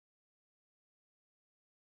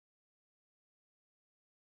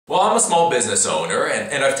Well, I'm a small business owner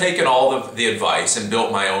and I've taken all of the advice and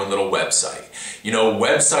built my own little website. You know,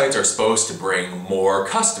 websites are supposed to bring more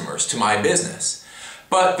customers to my business.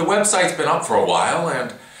 But the website's been up for a while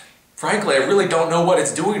and frankly, I really don't know what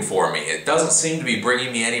it's doing for me. It doesn't seem to be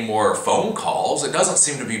bringing me any more phone calls. It doesn't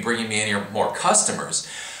seem to be bringing me any more customers.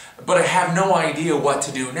 But I have no idea what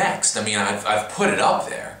to do next. I mean, I've put it up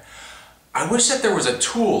there. I wish that there was a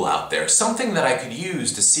tool out there, something that I could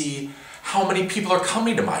use to see how many people are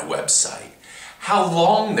coming to my website, how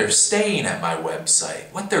long they're staying at my website,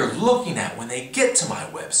 what they're looking at when they get to my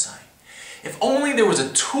website. If only there was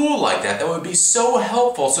a tool like that that would be so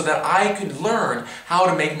helpful so that I could learn how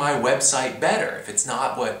to make my website better if it's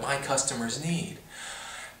not what my customers need.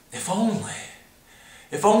 If only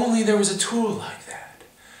there was a tool like that.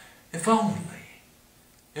 If only,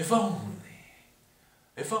 if only,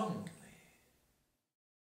 if only.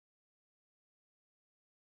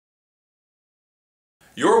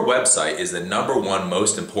 Your website is the #1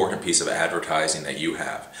 most important piece of advertising that you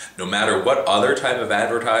have. No matter what other type of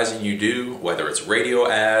advertising you do, whether it's radio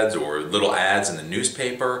ads or little ads in the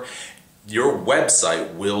newspaper, your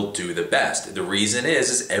website will do the best. The reason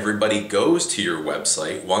is everybody goes to your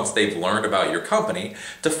website once they've learned about your company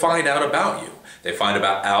to find out about you. They find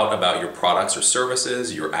out about your products or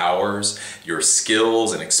services, your hours, your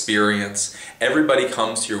skills and experience. Everybody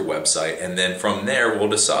comes to your website, and then from there we'll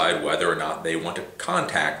decide whether or not they want to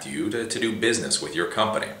contact you to do business with your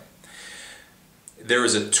company. There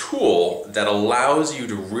is a tool that allows you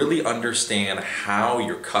to really understand how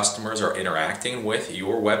your customers are interacting with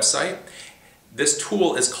your website. This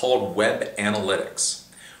tool is called Web Analytics.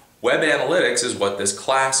 Web Analytics is what this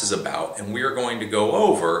class is about, and we are going to go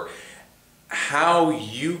over how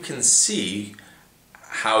you can see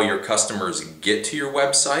how your customers get to your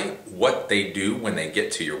website, what they do when they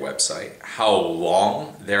get to your website, how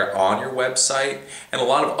long they're on your website, and a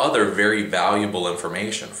lot of other very valuable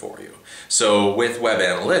information for you. So with Web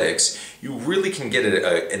Analytics, you really can get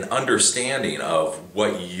an understanding of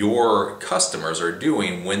what your customers are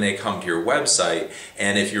doing when they come to your website,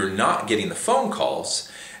 and if you're not getting the phone calls,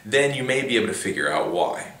 then you may be able to figure out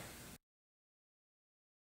why.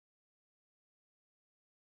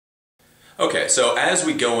 Okay, so as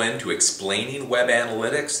we go into explaining Web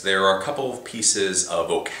Analytics, there are a couple of pieces of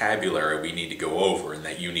vocabulary we need to go over and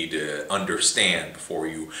that you need to understand before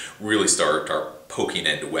you really start poking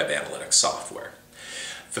into Web Analytics software.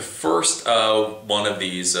 The first one of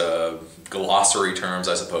these glossary terms,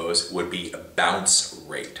 I suppose, would be bounce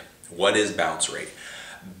rate. What is bounce rate?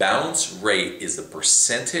 Bounce rate is the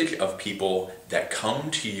percentage of people that come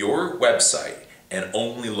to your website and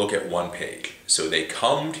only look at one page. So they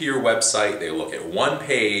come to your website, they look at one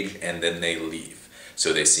page, and then they leave.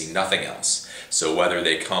 So they see nothing else. So whether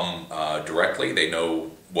they come directly, they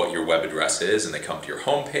know what your web address is and they come to your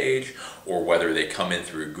home page, or whether they come in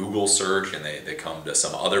through Google search and they come to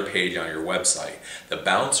some other page on your website. The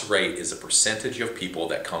bounce rate is a percentage of people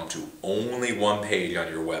that come to only one page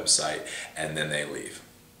on your website and then they leave.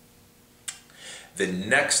 The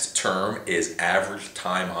next term is average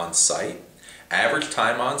time on site. Average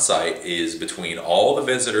time on site is between all the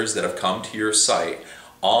visitors that have come to your site.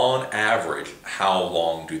 On average, how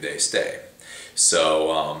long do they stay?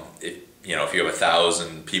 So if you have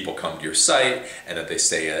 1,000 people come to your site and that they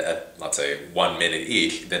stay at, let's say, 1 minute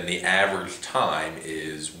each, then the average time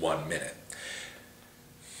is 1 minute.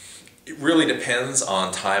 It really depends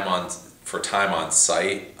on time on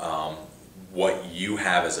site, what you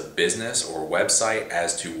have as a business or website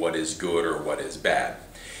as to what is good or what is bad.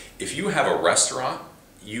 If you have a restaurant,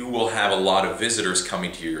 you will have a lot of visitors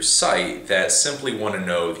coming to your site that simply want to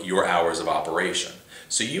know your hours of operation.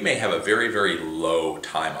 So you may have a very, very low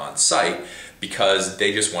time on site because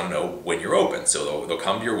they just want to know when you're open. So they'll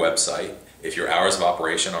come to your website. If your hours of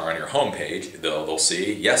operation are on your home page, they'll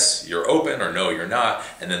see, yes, you're open, or no, you're not,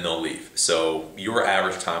 and then they'll leave. So your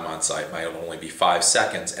average time on site might only be 5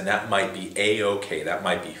 seconds, and that might be a-okay. That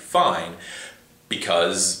might be fine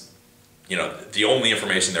because the only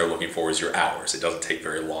information they're looking for is your hours. It doesn't take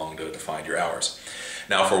very long to find your hours.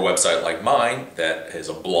 Now for a website like mine that has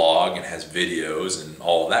a blog and has videos and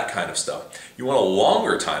all of that kind of stuff, you want a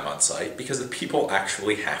longer time on site because the people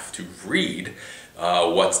actually have to read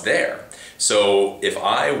what's there. So if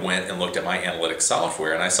I went and looked at my analytics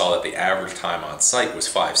software and I saw that the average time on site was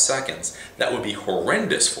 5 seconds, that would be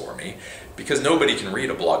horrendous for me because nobody can read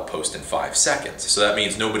a blog post in 5 seconds. So that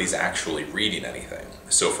means nobody's actually reading anything.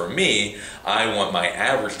 So for me, I want my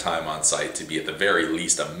average time on site to be at the very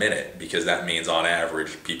least a minute because that means on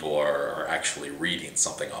average people are actually reading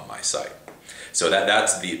something on my site. So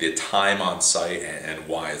that's the time on site and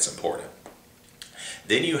why it's important.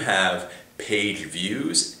 Then you have page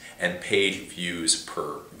views and page views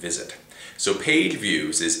per visit. So page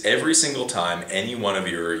views is every single time any one of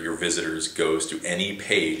your visitors goes to any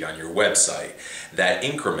page on your website, that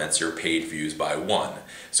increments your page views by 1.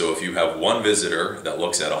 So if you have one visitor that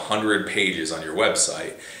looks at 100 pages on your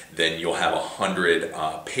website, then you'll have 100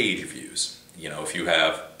 page views. You know, if you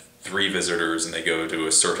have 3 visitors and they go to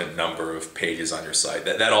a certain number of pages on your site,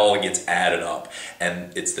 that all gets added up,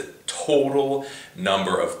 and it's the total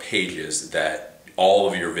number of pages that all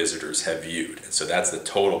of your visitors have viewed. And so that's the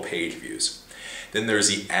total page views. Then there's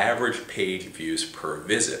the average page views per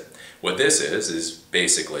visit. What this is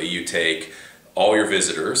basically you take all your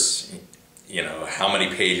visitors, you know, how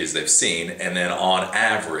many pages they've seen, and then on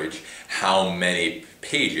average, how many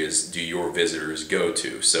pages do your visitors go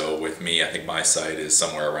to. So with me, I think my site is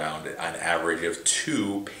somewhere around an average of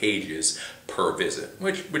 2 pages per visit,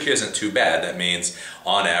 which isn't too bad. That means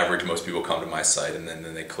on average, most people come to my site and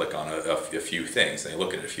then they click on a few things. They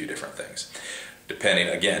look at a few different things.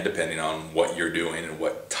 Depending on what you're doing and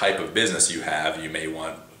what type of business you have, you may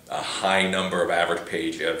want a high number of average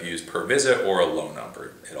page views per visit or a low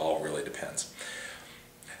number. It all really depends.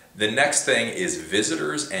 The next thing is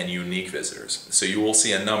visitors and unique visitors. So you will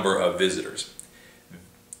see a number of visitors.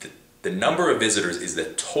 The number of visitors is the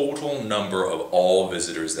total number of all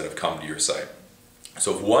visitors that have come to your site.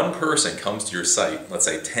 So if one person comes to your site, let's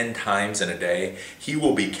say 10 times in a day, he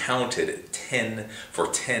will be counted for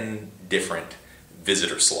 10 different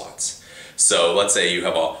visitor slots. So let's say you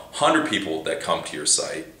have 100 people that come to your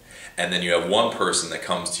site, and then you have one person that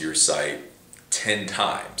comes to your site 10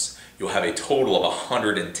 times. You'll have a total of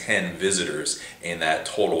 110 visitors in that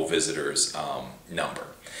total visitors number.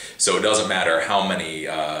 So it doesn't matter how many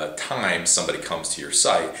times somebody comes to your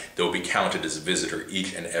site, they'll be counted as a visitor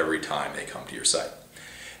each and every time they come to your site.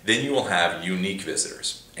 Then you will have unique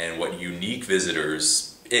visitors. And what unique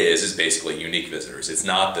visitors is basically unique visitors. It's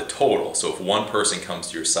not the total. So if one person comes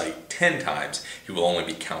to your site 10 times, he will only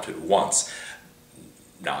be counted once,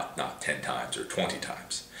 not 10 times or 20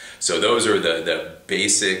 times. So those are the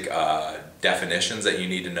basic definitions that you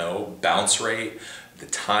need to know: bounce rate, the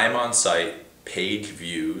time on site, page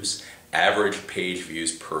views, average page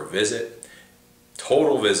views per visit,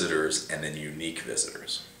 total visitors, and then unique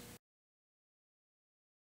visitors.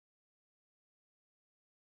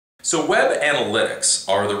 So web analytics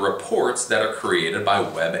are the reports that are created by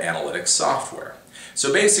web analytics software.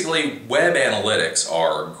 So basically, web analytics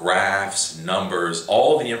are graphs, numbers,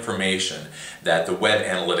 all the information that the web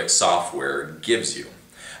analytics software gives you.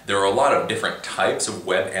 There are a lot of different types of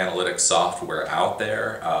web analytics software out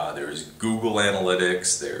there. There's Google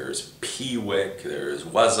Analytics, there's Piwik, there's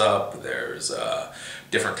WhatsUp, there's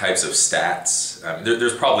different types of stats.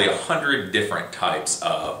 There's probably 100 different types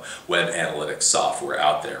of web analytics software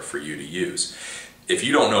out there for you to use. If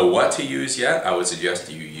you don't know what to use yet, I would suggest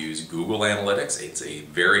you use Google Analytics. It's a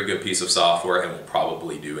very good piece of software and will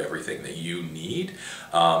probably do everything that you need.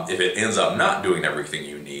 If it ends up not doing everything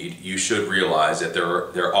you need, you should realize that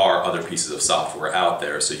there are other pieces of software out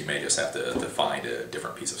there, so you may just have to find a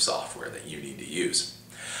different piece of software that you need to use.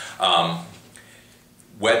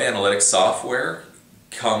 Web analytics software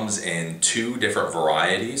comes in 2 different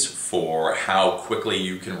varieties for how quickly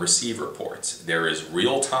you can receive reports. There is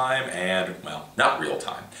real-time and, well, not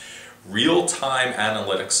real-time. Real-time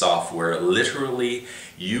analytics software, literally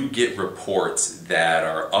you get reports that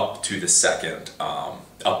are up to the second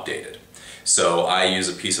updated. So I use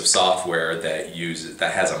a piece of software that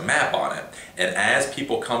has a map on it, and as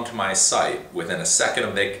people come to my site, within a second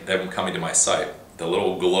of them coming to my site, the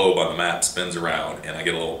little globe on the map spins around and I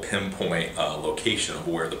get a little pinpoint location of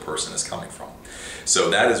where the person is coming from.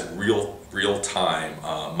 So that is real-time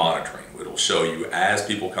monitoring. It will show you as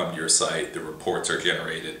people come to your site, the reports are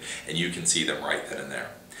generated, and you can see them right then and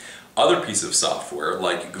there. Other pieces of software,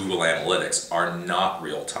 like Google Analytics, are not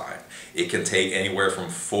real-time. It can take anywhere from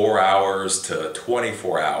 4 hours to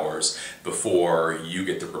 24 hours before you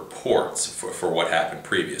get the reports for what happened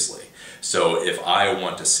previously. So if I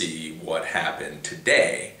want to see what happened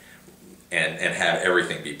today and have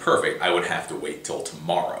everything be perfect, I would have to wait till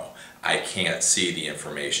tomorrow. I can't see the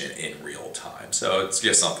information in real time. So it's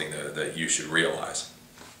just something that you should realize.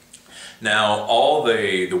 Now, all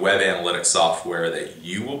the web analytics software that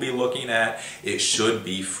you will be looking at, it should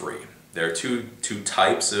be free. There are two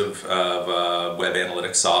types of web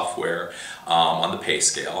analytics software on the pay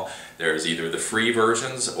scale. There's either the free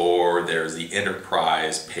versions or there's the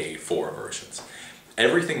enterprise paid-for versions.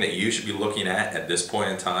 Everything that you should be looking at this point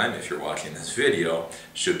in time, if you're watching this video,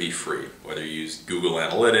 should be free. Whether you use Google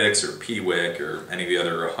Analytics or Piwik or any of the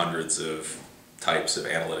other hundreds of types of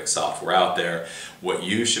analytics software out there, what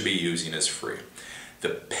you should be using is free. The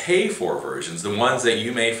pay-for versions, the ones that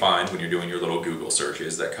you may find when you're doing your little Google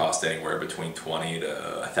searches that cost anywhere between $20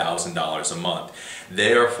 to $1,000 a month,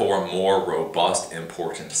 they are for more robust,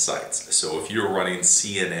 important sites. So if you're running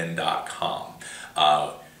CNN.com,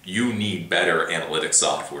 you need better analytics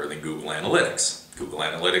software than Google Analytics. Google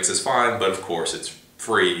Analytics is fine, but of course it's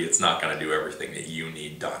free. It's not going to do everything that you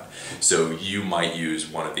need done. So you might use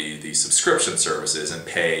one of the subscription services and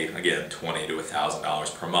pay, again, $20 to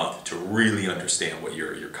 $1,000 per month to really understand what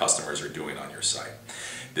your customers are doing on your site.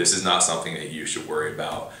 This is not something that you should worry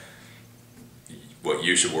about. What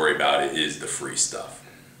you should worry about is the free stuff.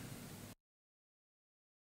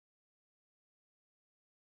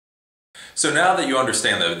 So now that you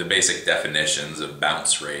understand the basic definitions of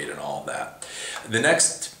bounce rate and all that, the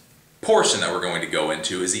next portion that we're going to go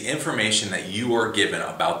into is the information that you are given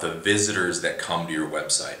about the visitors that come to your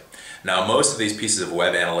website. Now, most of these pieces of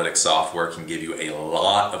web analytics software can give you a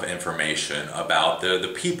lot of information about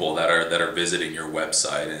the people that are visiting your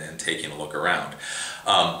website and taking a look around.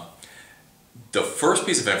 The first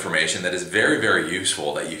piece of information that is very, very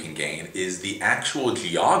useful that you can gain is the actual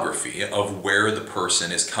geography of where the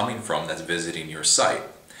person is coming from that's visiting your site.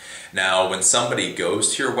 Now, when somebody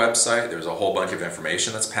goes to your website, there's a whole bunch of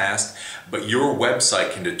information that's passed, but your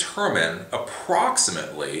website can determine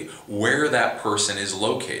approximately where that person is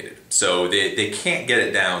located. So they can't get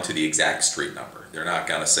it down to the exact street number. They're not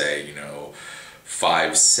going to say,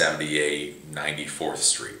 578 94th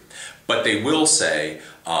Street. But they will say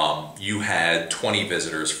you had 20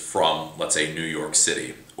 visitors from, let's say, New York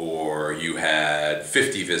City, or you had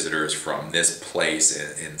 50 visitors from this place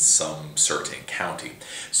in some certain county.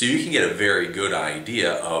 So you can get a very good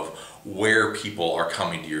idea of where people are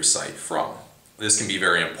coming to your site from. This can be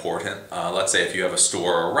very important. Let's say if you have a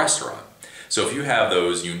store or a restaurant. So if you have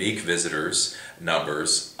those unique visitors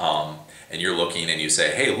numbers, and you're looking and you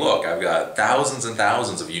say, hey, look, I've got thousands and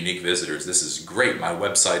thousands of unique visitors. This is great. My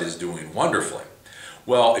website is doing wonderfully.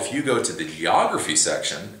 Well, if you go to the geography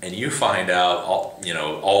section and you find out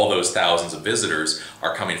all those thousands of visitors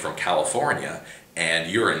are coming from California and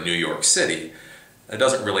you're in New York City, that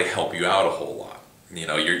doesn't really help you out a whole lot.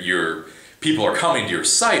 Your people are coming to your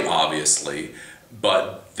site, obviously,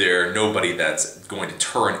 but they're nobody that's going to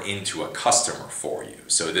turn into a customer for you.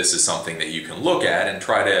 So this is something that you can look at and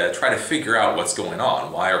try to figure out what's going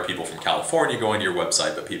on. Why are people from California going to your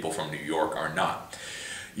website, but people from New York are not?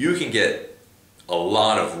 You can get a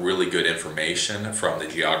lot of really good information from the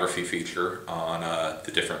geography feature on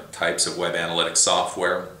the different types of web analytics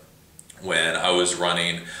software. When I was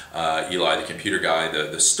running Eli the Computer Guy,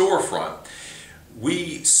 the storefront,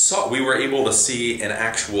 we were able to see an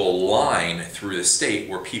actual line through the state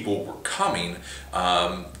where people were coming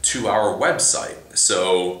to our website.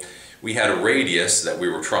 So we had a radius that we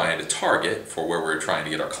were trying to target for where we were trying to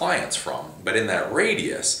get our clients from. But in that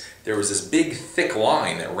radius, there was this big thick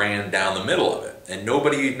line that ran down the middle of it. And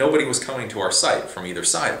nobody was coming to our site from either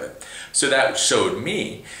side of it. So that showed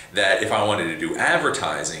me that if I wanted to do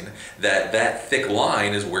advertising, that thick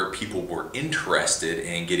line is where people were interested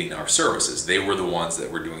in getting our services. They were the ones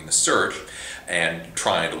that were doing the search and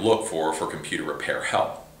trying to look for computer repair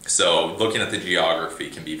help. So looking at the geography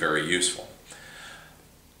can be very useful.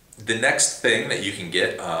 The next thing that you can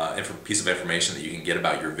get, piece of information that you can get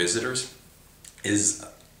about your visitors, is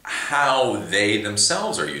how they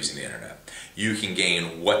themselves are using the internet. You can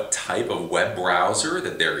gain what type of web browser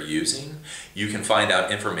that they're using. You can find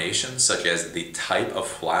out information such as the type of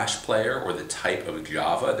Flash player or the type of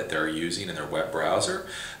Java that they're using in their web browser.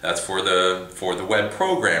 That's for the web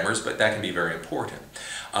programmers, but that can be very important.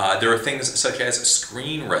 There are things such as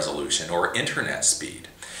screen resolution or internet speed.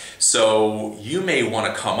 So you may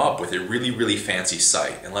want to come up with a really, really fancy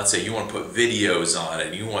site, and let's say you want to put videos on it,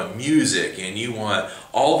 and you want music, and you want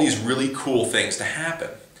all these really cool things to happen.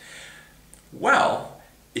 Well,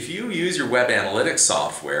 if you use your web analytics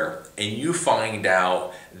software and you find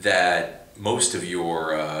out that most of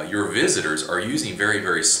your visitors are using very,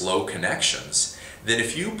 very slow connections, then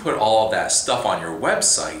if you put all of that stuff on your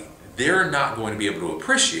website, they're not going to be able to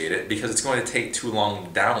appreciate it because it's going to take too long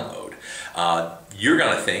to download. You're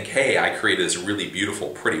going to think, hey, I created this really beautiful,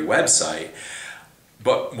 pretty website,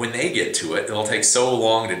 but when they get to it, it'll take so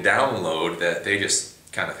long to download that they just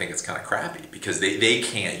kind of think it's kind of crappy because they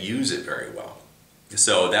can't use it very well.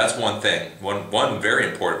 So that's one thing, one very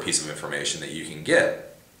important piece of information that you can get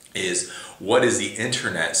is what is the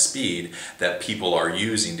internet speed that people are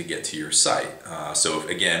using to get to your site. So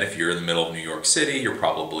again, if you're in the middle of New York City, you're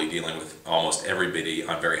probably dealing with almost everybody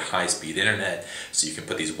on very high-speed internet, so you can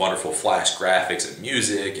put these wonderful flash graphics and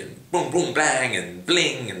music and boom, boom, bang, and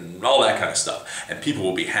bling, and all that kind of stuff. And people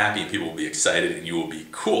will be happy, people will be excited, and you will be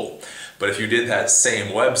cool. But if you did that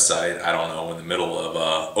same website, I don't know, in the middle of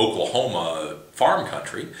Oklahoma farm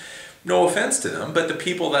country, no offense to them, but the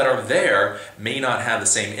people that are there may not have the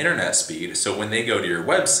same internet speed. So when they go to your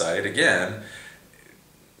website, again,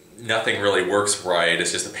 nothing really works right.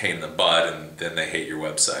 It's just a pain in the butt, and then they hate your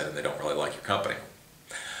website and they don't really like your company.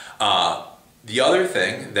 The other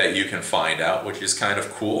thing that you can find out, which is kind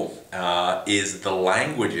of cool, is the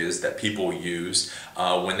languages that people use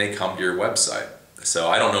when they come to your website. So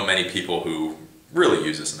I don't know many people who really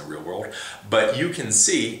use this in the real world, but you can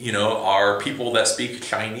see, you know, are people that speak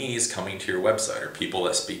Chinese coming to your website, or people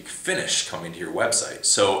that speak Finnish coming to your website.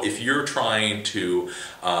 So if you're trying to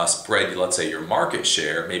spread, let's say, your market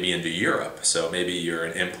share maybe into Europe, so maybe you're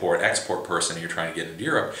an import-export person and you're trying to get into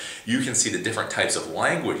Europe, you can see the different types of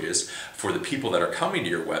languages for the people that are coming to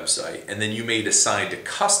your website, and then you may decide to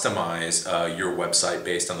customize your website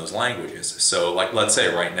based on those languages. So like, let's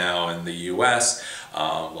say right now in the US,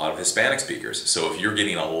 a lot of Hispanic speakers. So if you're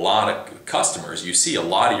getting a lot of customers, you see a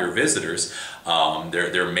lot of your visitors,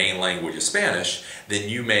 their main language is Spanish, then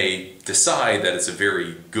you may decide that it's a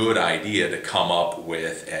very good idea to come up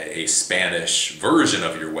with a Spanish version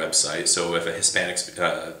of your website. So if a Hispanic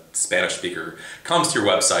Spanish speaker comes to your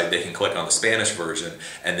website, they can click on the Spanish version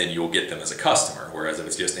and then you'll get them as a customer. Whereas if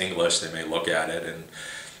it's just English, they may look at it and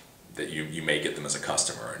that you may get them as a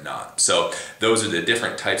customer or not. So those are the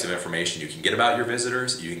different types of information you can get about your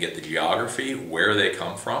visitors. You can get the geography, where they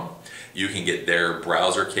come from. You can get their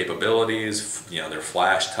browser capabilities, you know, their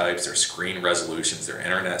flash types, their screen resolutions, their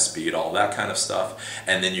internet speed, all that kind of stuff.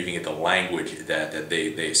 And then you can get the language that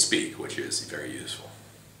they speak, which is very useful.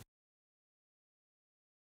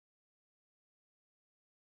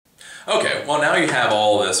 Okay, well now you have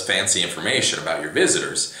all this fancy information about your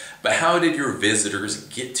visitors, but how did your visitors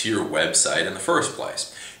get to your website in the first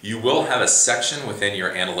place? You will have a section within your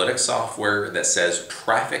analytics software that says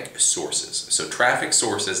traffic sources. So traffic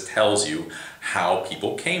sources tells you how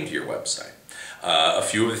people came to your website. A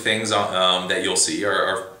few of the things that you'll see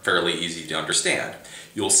are fairly easy to understand.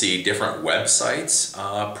 You'll see different websites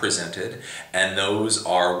presented, and those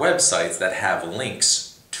are websites that have links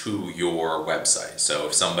to your website. So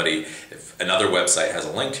if another website has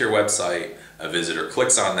a link to your website, a visitor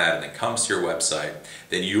clicks on that and then comes to your website,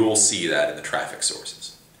 then you will see that in the traffic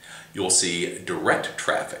sources. You'll see direct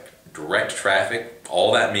traffic. Direct traffic,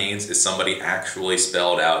 all that means is somebody actually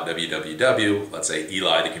spelled out www, let's say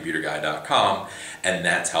elithecomputerguy.com, and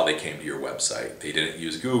that's how they came to your website. They didn't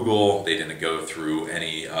use Google, they didn't go through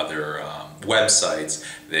any other websites,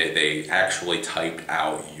 they actually typed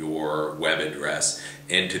out your web address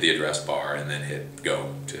into the address bar and then hit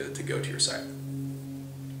go to go to your site.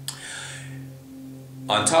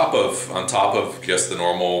 On top of just the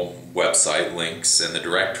normal website links and the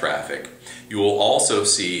direct traffic, you will also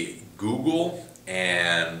see Google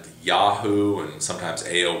and Yahoo and sometimes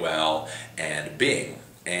AOL and Bing,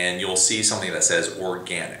 and you'll see something that says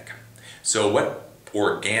organic. So what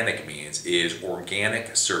organic means is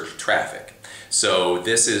organic search traffic. So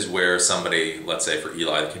this is where somebody, let's say for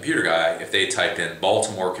Eli the Computer Guy, if they typed in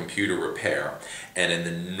Baltimore computer repair, and in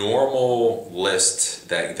the normal list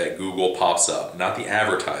that Google pops up, not the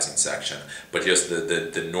advertising section, but just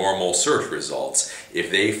the normal search results, if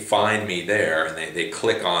they find me there and they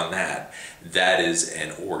click on that, that is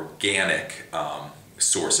an organic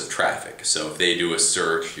source of traffic. So if they do a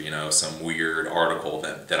search, you know, some weird article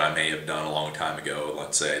that I may have done a long time ago,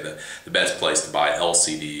 let's say the best place to buy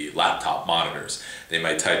LCD laptop monitors, they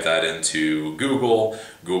might type that into Google,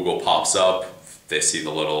 Google pops up, they see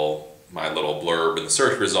my little blurb in the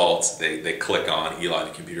search results, they click on Eli the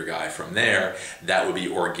Computer Guy from there. That would be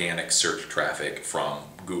organic search traffic from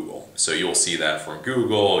Google. So you'll see that from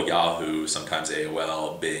Google, Yahoo, sometimes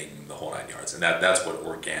AOL, Bing, the whole 9 yards, and that's what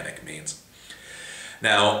organic means.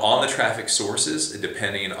 Now, on the traffic sources,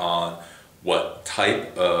 depending on what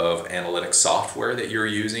type of analytics software that you're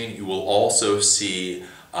using, you will also see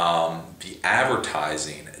the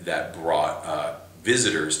advertising that brought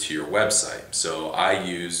visitors to your website. So I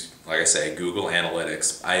use, like I say, Google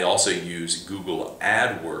Analytics. I also use Google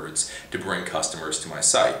AdWords to bring customers to my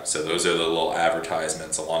site. So those are the little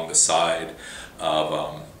advertisements along the side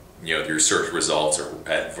of you know, your search results or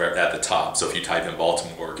at the top. So if you type in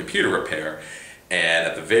Baltimore computer repair, and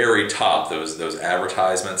at the very top, those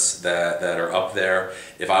advertisements that are up there,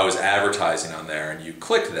 if I was advertising on there and you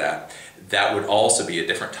click that, that would also be a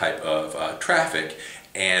different type of traffic.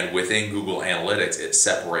 And within Google Analytics, it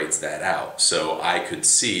separates that out. So I could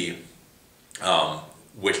see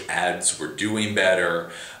which ads were doing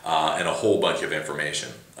better and a whole bunch of information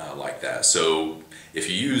like that. So if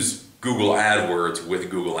you use Google AdWords with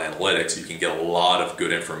Google Analytics, you can get a lot of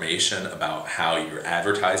good information about how your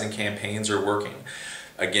advertising campaigns are working.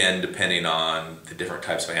 Again, depending on the different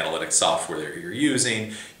types of analytics software that you're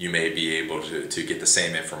using, you may be able to get the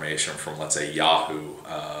same information from, let's say, Yahoo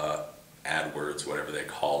AdWords, whatever they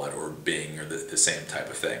call it, or Bing, or the same type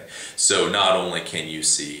of thing. So not only can you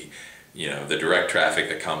see, the direct traffic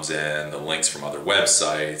that comes in, the links from other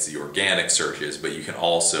websites, the organic searches, but you can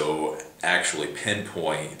also actually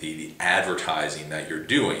pinpoint the advertising that you're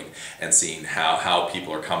doing and seeing how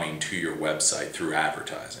people are coming to your website through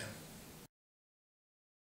advertising.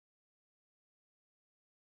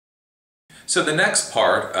 So the next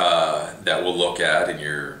part that we'll look at in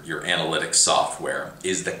your analytics software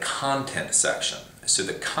is the content section. So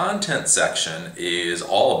the content section is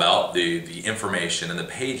all about the information and the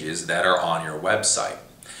pages that are on your website.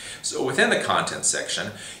 So within the content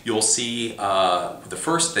section, you'll see the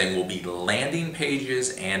first thing will be landing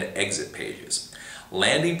pages and exit pages.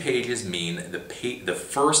 Landing pages mean the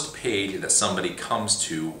first page that somebody comes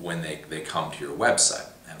to when they come to your website.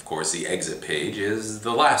 And of course, the exit page is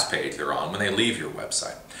the last page they're on when they leave your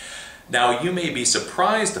website. Now, you may be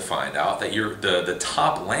surprised to find out that the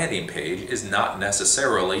top landing page is not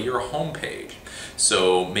necessarily your home page.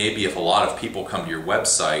 So maybe if a lot of people come to your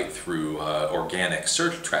website through organic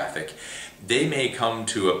search traffic, they may come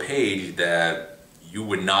to a page that you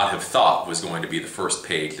would not have thought was going to be the first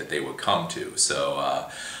page that they would come to. So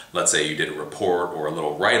let's say you did a report or a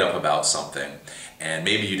little write-up about something, and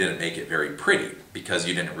maybe you didn't make it very pretty because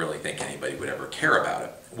you didn't really think anybody would ever care about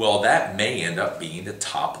it. Well, that may end up being the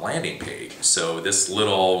top landing page. So this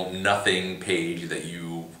little nothing page that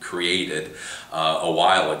you created a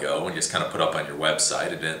while ago and just kind of put up on your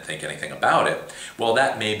website and didn't think anything about it, well,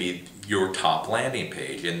 that may be your top landing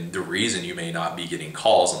page. And the reason you may not be getting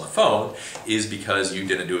calls on the phone is because you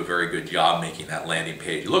didn't do a very good job making that landing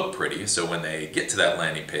page look pretty. So when they get to that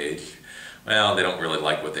landing page, well, they don't really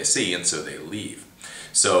like what they see, and so they leave.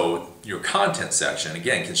 So your content section,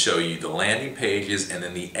 again, can show you the landing pages and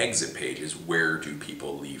then the exit pages. Where do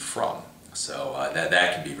people leave from? So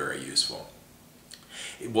that can be very useful.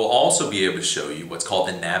 It will also be able to show you what's called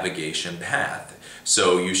the navigation path.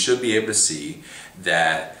 So you should be able to see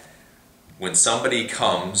that when somebody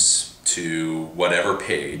comes to whatever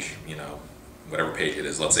page, whatever page it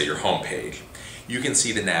is, let's say your home page, you can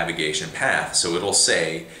see the navigation path. So it'll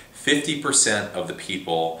say 50% of the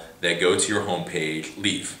people that go to your home page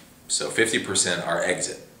leave. So 50% are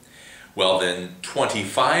exit. Well, then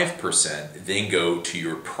 25% then go to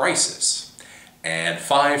your prices, and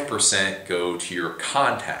 5% go to your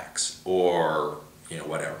contacts, or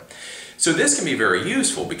whatever. So this can be very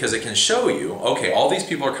useful because it can show you, okay, all these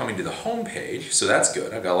people are coming to the home page, so that's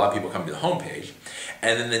good. I've got a lot of people coming to the home page.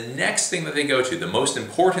 And then the next thing that they go to, the most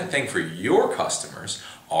important thing for your customers,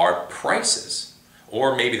 are prices.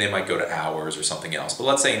 Or maybe they might go to hours or something else. But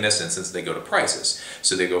let's say in this instance, they go to prices.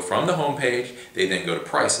 So they go from the home page, they then go to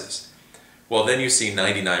prices. Well, then you see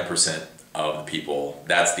 99% of the people,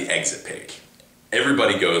 that's the exit page.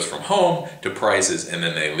 Everybody goes from home to prices, and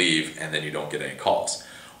then they leave, and then you don't get any calls.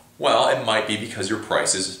 Well, it might be because your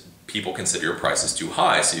prices, people consider your prices too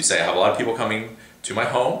high. So you say, I have a lot of people coming to my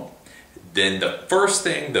home. Then the first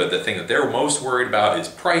thing, the thing that they're most worried about is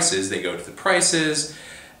prices. They go to the prices,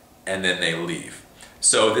 and then they leave.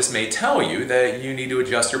 So this may tell you that you need to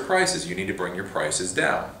adjust your prices. You need to bring your prices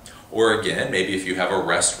down. Or again, maybe if you have a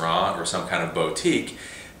restaurant or some kind of boutique,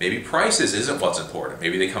 maybe prices isn't what's important.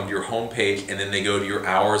 Maybe they come to your home page and then they go to your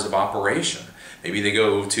hours of operation. Maybe they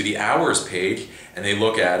go to the hours page and they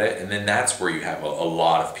look at it, and then that's where you have a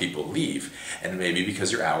lot of people leave. And maybe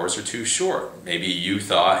because your hours are too short. Maybe you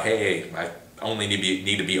thought, hey, I only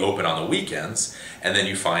need to be open on the weekends, and then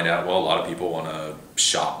you find out, well, a lot of people want to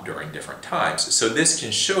shop during different times. So this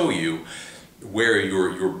can show you where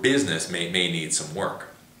your business may need some work.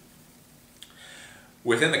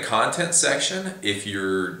 Within the content section, if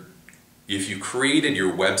you created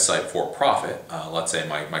your website for profit, let's say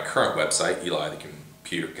my current website,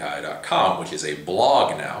 EliTheComputerGuy.com, which is a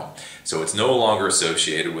blog now, so it's no longer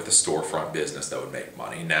associated with a storefront business that would make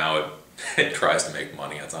money. Now it tries to make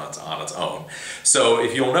money on its own. So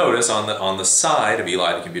if you'll notice on the side of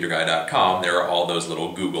EliTheComputerGuy.com, there are all those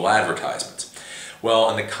little Google advertisements. Well,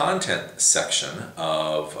 in the content section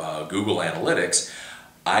of Google Analytics,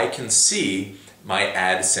 I can see my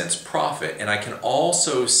AdSense profit, and I can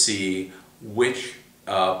also see which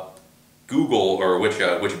Google or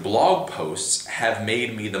which blog posts have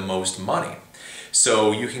made me the most money.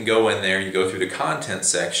 So you can go in there, you go through the content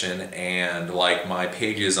section, and like my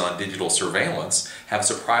pages on digital surveillance have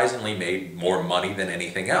surprisingly made more money than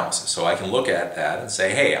anything else. So I can look at that and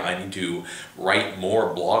say, hey, I need to write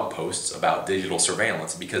more blog posts about digital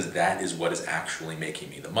surveillance because that is what is actually making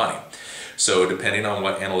me the money. So depending on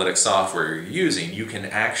what analytics software you're using, you can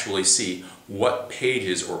actually see what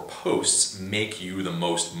pages or posts make you the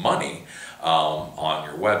most money on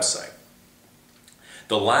your website.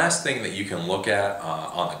 The last thing that you can look at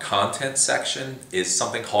on the content section is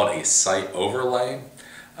something called a site overlay.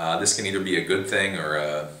 This can either be a good thing or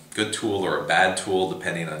a good tool or a bad tool,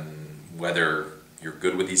 depending on whether you're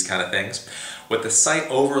good with these kind of things. What the site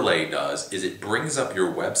overlay does is it brings up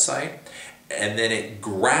your website and then it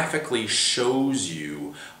graphically shows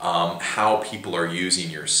you how people are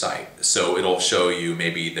using your site. So it'll show you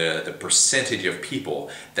maybe the percentage of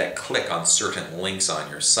people that click on certain links on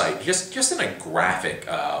your site, just in a graphic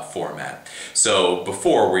format. So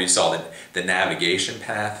before, where you saw the navigation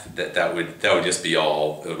path, that would just be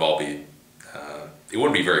all, it would all be, it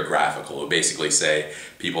wouldn't be very graphical. It would basically say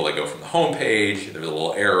people that go from the home page, there's a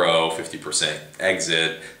little arrow, 50%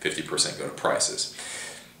 exit, 50% go to prices.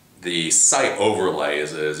 The site overlay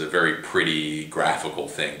is a very pretty graphical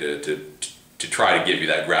thing to try to give you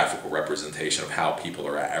that graphical representation of how people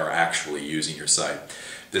are actually using your site.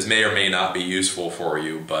 This may or may not be useful for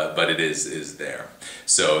you, but it is there.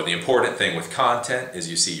 So the important thing with content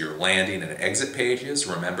is you see your landing and exit pages.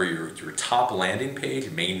 Remember, your top landing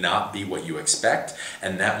page may not be what you expect,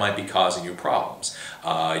 and that might be causing you problems.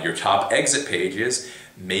 Your top exit pages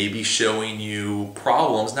may be showing you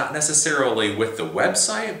problems, not necessarily with the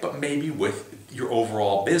website, but maybe with your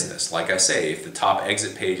overall business. Like I say, if the top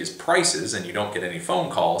exit page is prices and you don't get any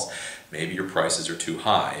phone calls, maybe your prices are too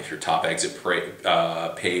high. If your top exit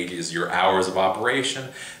page is your hours of operation,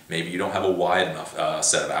 maybe you don't have a wide enough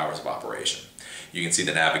set of hours of operation. You can see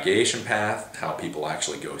the navigation path, how people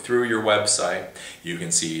actually go through your website. You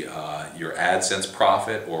can see your AdSense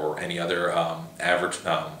profit or any other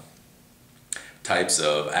types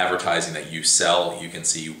of advertising that you sell. You can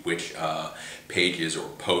see which pages or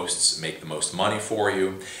posts make the most money for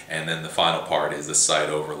you. And then the final part is the site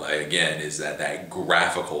overlay. Again, is that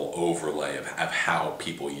graphical overlay of how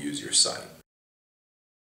people use your site.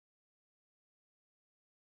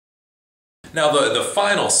 Now the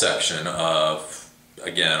final section of,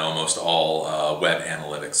 again, almost all web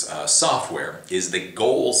analytics software is the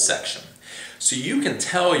goals section. So you can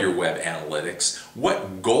tell your web analytics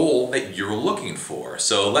what goal that you're looking for.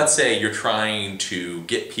 So let's say you're trying to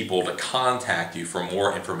get people to contact you for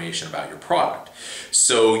more information about your product.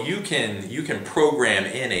 So you can program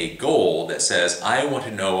in a goal that says, I want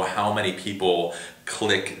to know how many people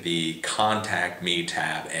click the Contact Me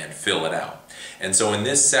tab and fill it out. And so in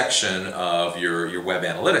this section of your web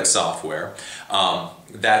analytics software,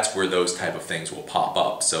 that's where those type of things will pop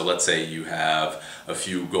up. So let's say you have a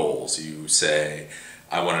few goals. You say,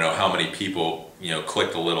 I want to know how many people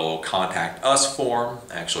click the little Contact Us form,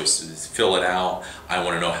 actually fill it out. I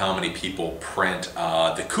want to know how many people print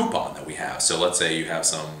the coupon that we have. So let's say you have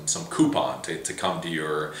some coupon to come to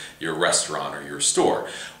your restaurant or your store.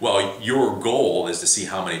 Well, your goal is to see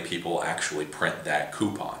how many people actually print that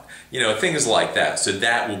coupon. Things like that. So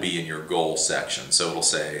that will be in your goal section. So it'll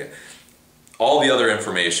say, all the other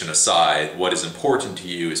information aside, what is important to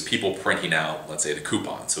you is people printing out, let's say, the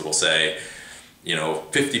coupon. So it'll say,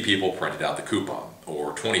 50 people printed out the coupon,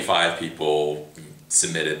 or 25 people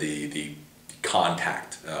submitted the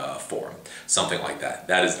contact form, something like that.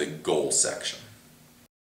 That is the goal section.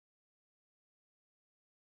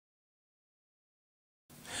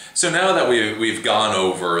 So now that we've gone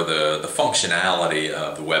over the functionality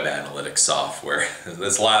of the web analytics software,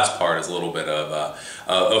 this last part is a little bit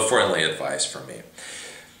of friendly advice from me.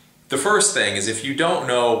 The first thing is, if you don't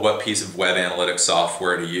know what piece of web analytics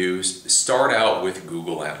software to use, start out with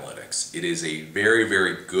Google Analytics. It is a very,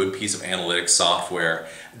 very good piece of analytics software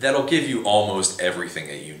that'll give you almost everything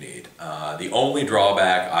that you need. The only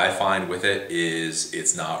drawback I find with it is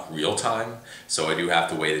it's not real time, so I do have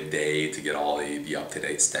to wait a day to get all the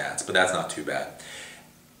up-to-date stats, but that's not too bad.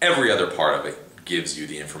 Every other part of it gives you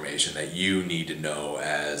the information that you need to know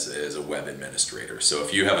as a web administrator. So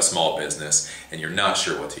if you have a small business and you're not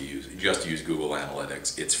sure what to use, just use Google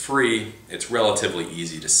Analytics. It's free, it's relatively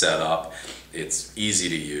easy to set up, it's easy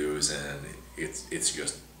to use, and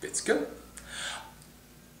it's good.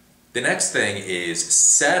 The next thing is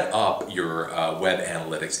set up your web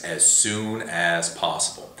analytics as soon as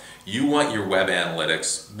possible. You want your web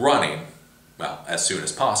analytics running, well, as soon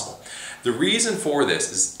as possible. The reason for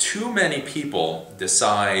this is too many people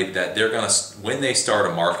decide that they're going to, when they start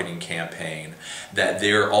a marketing campaign, that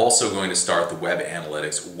they're also going to start the web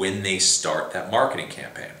analytics when they start that marketing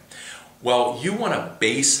campaign. Well, you want a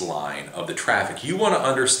baseline of the traffic. You want to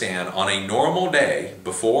understand on a normal day,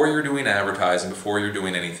 before you're doing advertising, before you're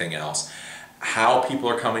doing anything else, how people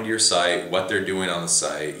are coming to your site, what they're doing on the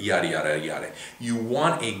site, yada, yada, yada. You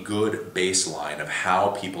want a good baseline of how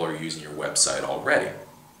people are using your website already.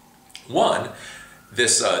 One,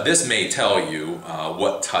 this may tell you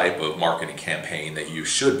what type of marketing campaign that you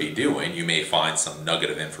should be doing. You may find some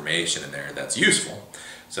nugget of information in there that's useful.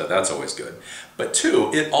 So that's always good. But two,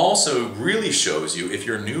 it also really shows you if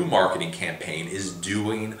your new marketing campaign is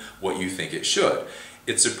doing what you think it should.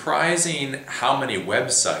 It's surprising how many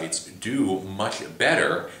websites do much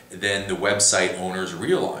better than the website owners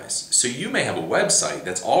realize. So you may have a website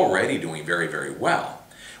that's already doing very, very well.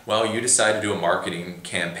 Well, you decide to do a marketing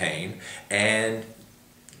campaign, and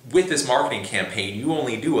with this marketing campaign, you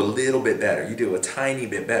only do a little bit better. You do a tiny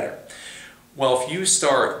bit better. Well, if you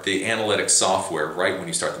start the analytics software right when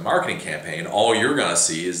you start the marketing campaign, all you're going to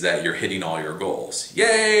see is that you're hitting all your goals.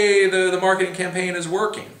 Yay, the marketing campaign is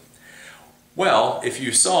working. Well, if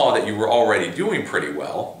you saw that you were already doing pretty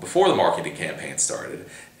well before the marketing campaign started,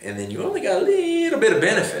 and then you only got a little bit of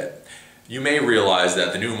benefit, you may realize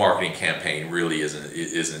that the new marketing campaign really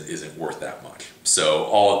isn't worth that much.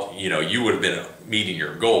 So you would have been meeting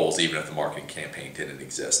your goals even if the marketing campaign didn't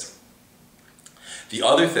exist. The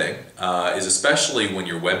other thing is, especially when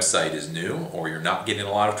your website is new or you're not getting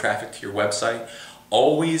a lot of traffic to your website,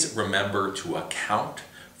 always remember to account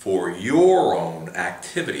for your own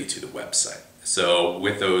activity to the website. So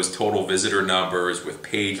with those total visitor numbers, with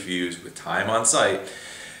page views, with time on site,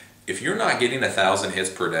 if you're not getting 1,000 hits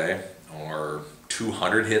per day or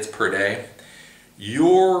 200 hits per day,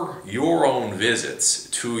 your own visits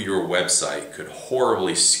to your website could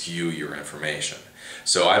horribly skew your information.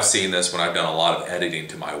 So I've seen this when I've done a lot of editing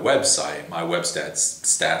to my website. My web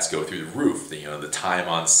stats go through the roof. The time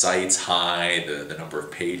on site's high, the number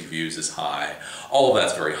of page views is high. All of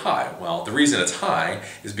that's very high. Well, the reason it's high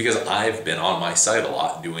is because I've been on my site a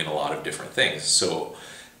lot doing a lot of different things. So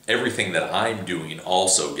everything that I'm doing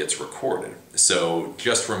also gets recorded. So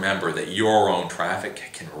just remember that your own traffic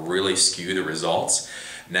can really skew the results.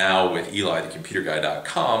 Now with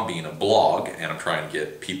EliTheComputerGuy.com being a blog, and I'm trying to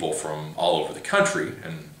get people from all over the country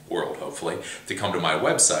and world hopefully to come to my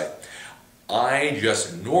website, I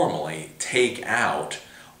just normally take out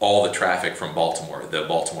all the traffic from Baltimore, the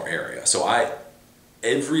Baltimore area. So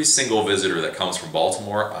every single visitor that comes from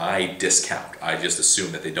Baltimore, I discount. I just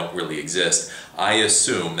assume that they don't really exist. I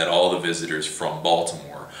assume that all the visitors from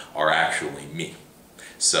Baltimore are actually me.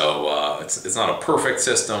 So it's not a perfect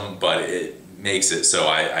system, but it makes it so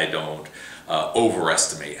I don't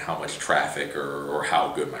overestimate how much traffic or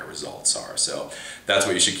how good my results are. So that's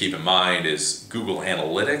what you should keep in mind, is Google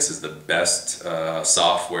Analytics is the best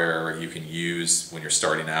software you can use when you're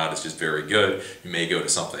starting out. It's just very good. You may go to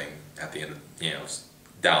something at the end of,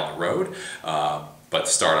 down the road, but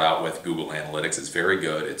to start out with, Google Analytics is very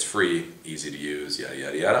good. It's free, easy to use, yada,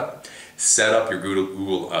 yada, yada. Set up your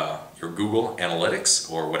Google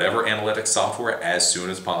Analytics or whatever analytics software as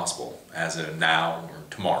soon as possible, as in now or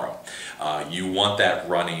tomorrow. You want that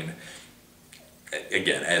running,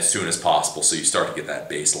 again, as soon as possible, so you start to get that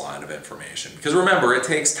baseline of information. Because remember, it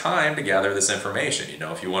takes time to gather this information.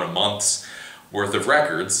 If you want a month's worth of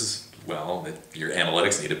records, well, your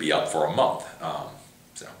analytics need to be up for a month.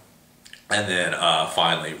 And then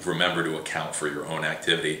finally, remember to account for your own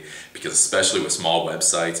activity, because especially with small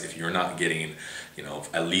websites, if you're not getting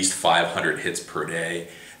at least 500 hits per day,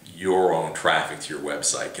 your own traffic to your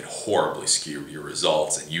website can horribly skew your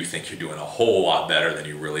results, and you think you're doing a whole lot better than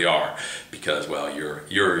you really are, because, well, you're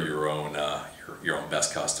your own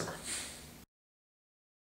best customer.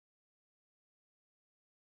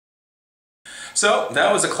 So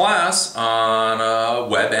that was a class on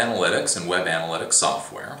web analytics and web analytics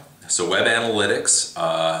software. So web analytics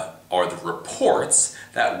are the reports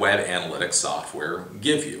that web analytics software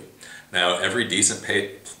give you. Now, every decent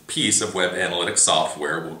piece of web analytics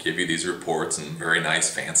software will give you these reports and very nice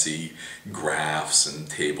fancy graphs and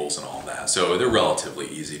tables and all that. So they're relatively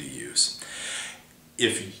easy to use.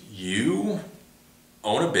 If you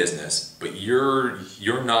own a business, but you're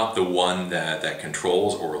not the one that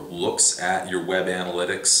controls or looks at your web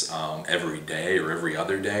analytics every day or every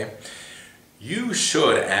other day, you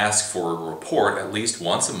should ask for a report at least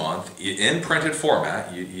once a month in printed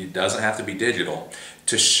format. It doesn't have to be digital,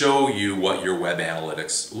 to show you what your web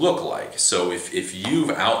analytics look like. So if you've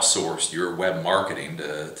outsourced your web marketing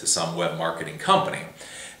to some web marketing company,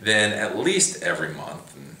 then at least every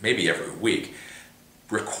month, maybe every week,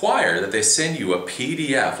 require that they send you a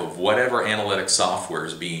PDF of whatever analytic software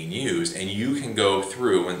is being used, and you can go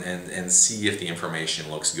through and see if the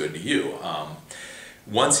information looks good to you.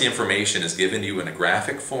 Once the information is given to you in a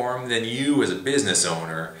graphic form, then you as a business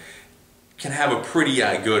owner can have a pretty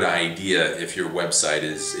good idea if your website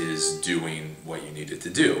is doing what you need it to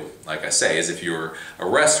do. Like I say, as if you're a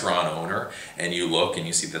restaurant owner and you look and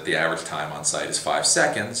you see that the average time on site is 5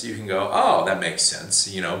 seconds, you can go, oh, that makes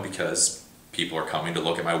sense, you know, because people are coming to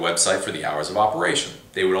look at my website for the hours of operation.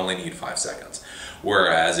 They would only need 5 seconds.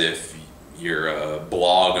 Whereas if you're a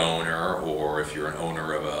blog owner, or if you're an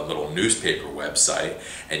owner of a little newspaper website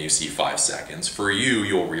and you see 5 seconds, for you,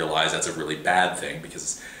 you'll realize that's a really bad thing,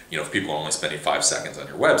 because, you know, if people are only spending 5 seconds on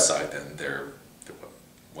your website, then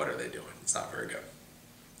what are they doing? It's not very good.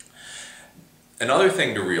 Another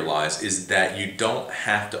thing to realize is that you don't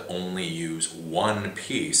have to only use one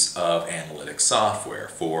piece of analytic software.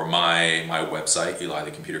 For my website,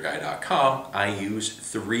 EliTheComputerGuy.com, I use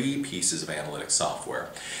 3 pieces of analytic software,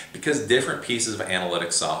 because different pieces of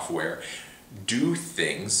analytic software do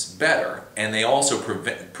things better, and they also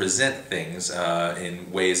present things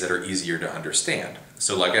in ways that are easier to understand.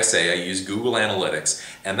 So like I say, I use Google Analytics,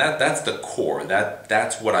 and that's the core.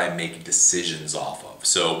 That's what I make decisions off of.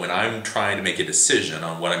 So when I'm trying to make a decision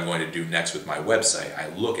on what I'm going to do next with my website, I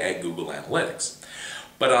look at Google Analytics.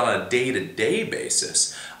 But on a day-to-day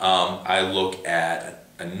basis, I look at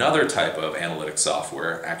another type of analytic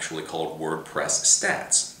software, actually called WordPress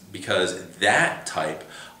Stats, because that type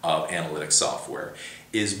of analytic software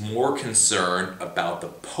is more concerned about the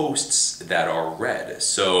posts that are read.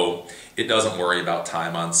 So it doesn't worry about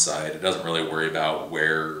time on site, it doesn't really worry about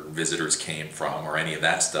where visitors came from or any of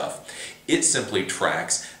that stuff. It simply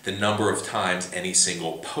tracks the number of times any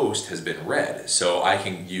single post has been read. So I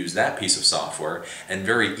can use that piece of software and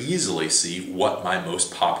very easily see what my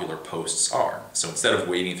most popular posts are. So instead of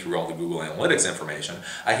wading through all the Google Analytics information,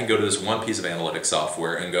 I can go to this one piece of analytic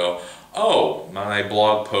software and go, oh, my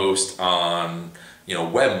blog post on, you know,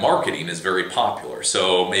 web marketing is very popular,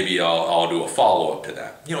 so maybe I'll do a follow-up to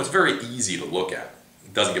that. You know, it's very easy to look at.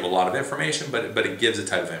 It doesn't give a lot of information, but it gives the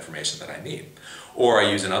type of information that I need. Or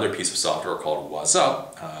I use another piece of software called What's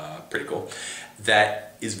Up, pretty cool,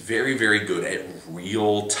 that is very, very good at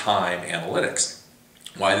real-time analytics.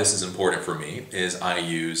 Why this is important for me is I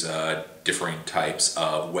use different types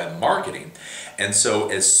of web marketing. And so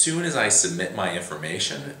as soon as I submit my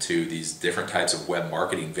information to these different types of web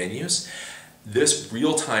marketing venues, this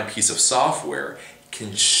real-time piece of software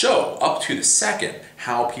can show up to the second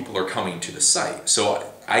how people are coming to the site.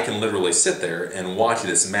 So I can literally sit there and watch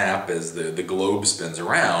this map as the globe spins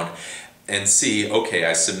around and see, okay,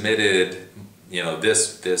 I submitted, you know,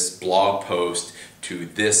 this blog post to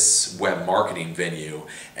this web marketing venue,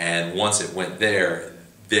 and once it went there,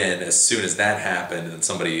 then as soon as that happened, and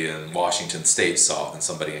somebody in Washington State saw it, and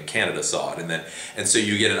somebody in Canada saw it, and so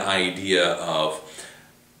you get an idea of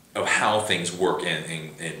how things work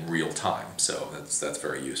in real time. So that's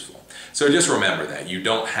very useful. So just remember that you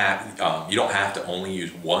don't have to only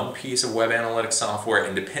use one piece of web analytics software,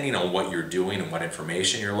 and depending on what you're doing and what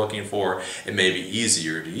information you're looking for, it may be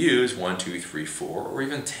easier to use 1, 2, 3, 4, or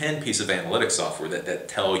even 10 pieces of analytics software that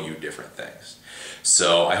tell you different things.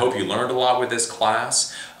 So I hope you learned a lot with this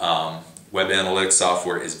class. Web analytics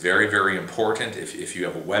software is very, very important if you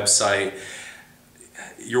have a website.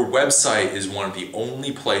 Your website is one of the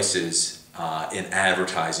only places in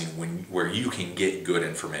advertising where you can get good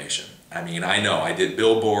information. I mean, I know I did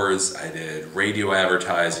billboards, I did radio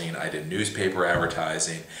advertising, I did newspaper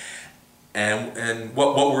advertising, and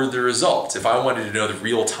what were the results? If I wanted to know the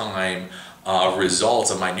real-time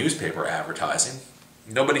results of my newspaper advertising,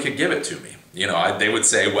 nobody could give it to me. You know, they would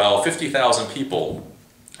say, well, 50,000 people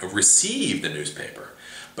received the newspaper.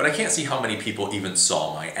 But I can't see how many people even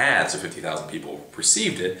saw my ad. So 50,000 people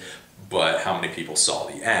received it, but how many people saw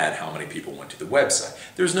the ad? How many people went to the website?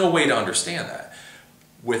 There's no way to understand that.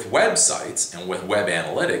 With websites and with web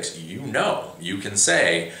analytics, you can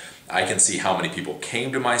say, I can see how many people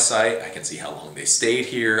came to my site, I can see how long they stayed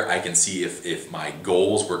here, I can see if my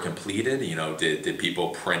goals were completed, you know, did people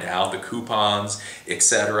print out the coupons,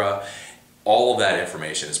 etc. All of that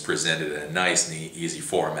information is presented in a nice, neat, easy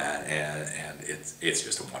format, and it's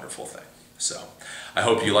just a wonderful thing. So I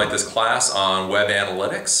hope you like this class on web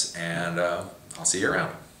analytics, and I'll see you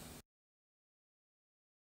around.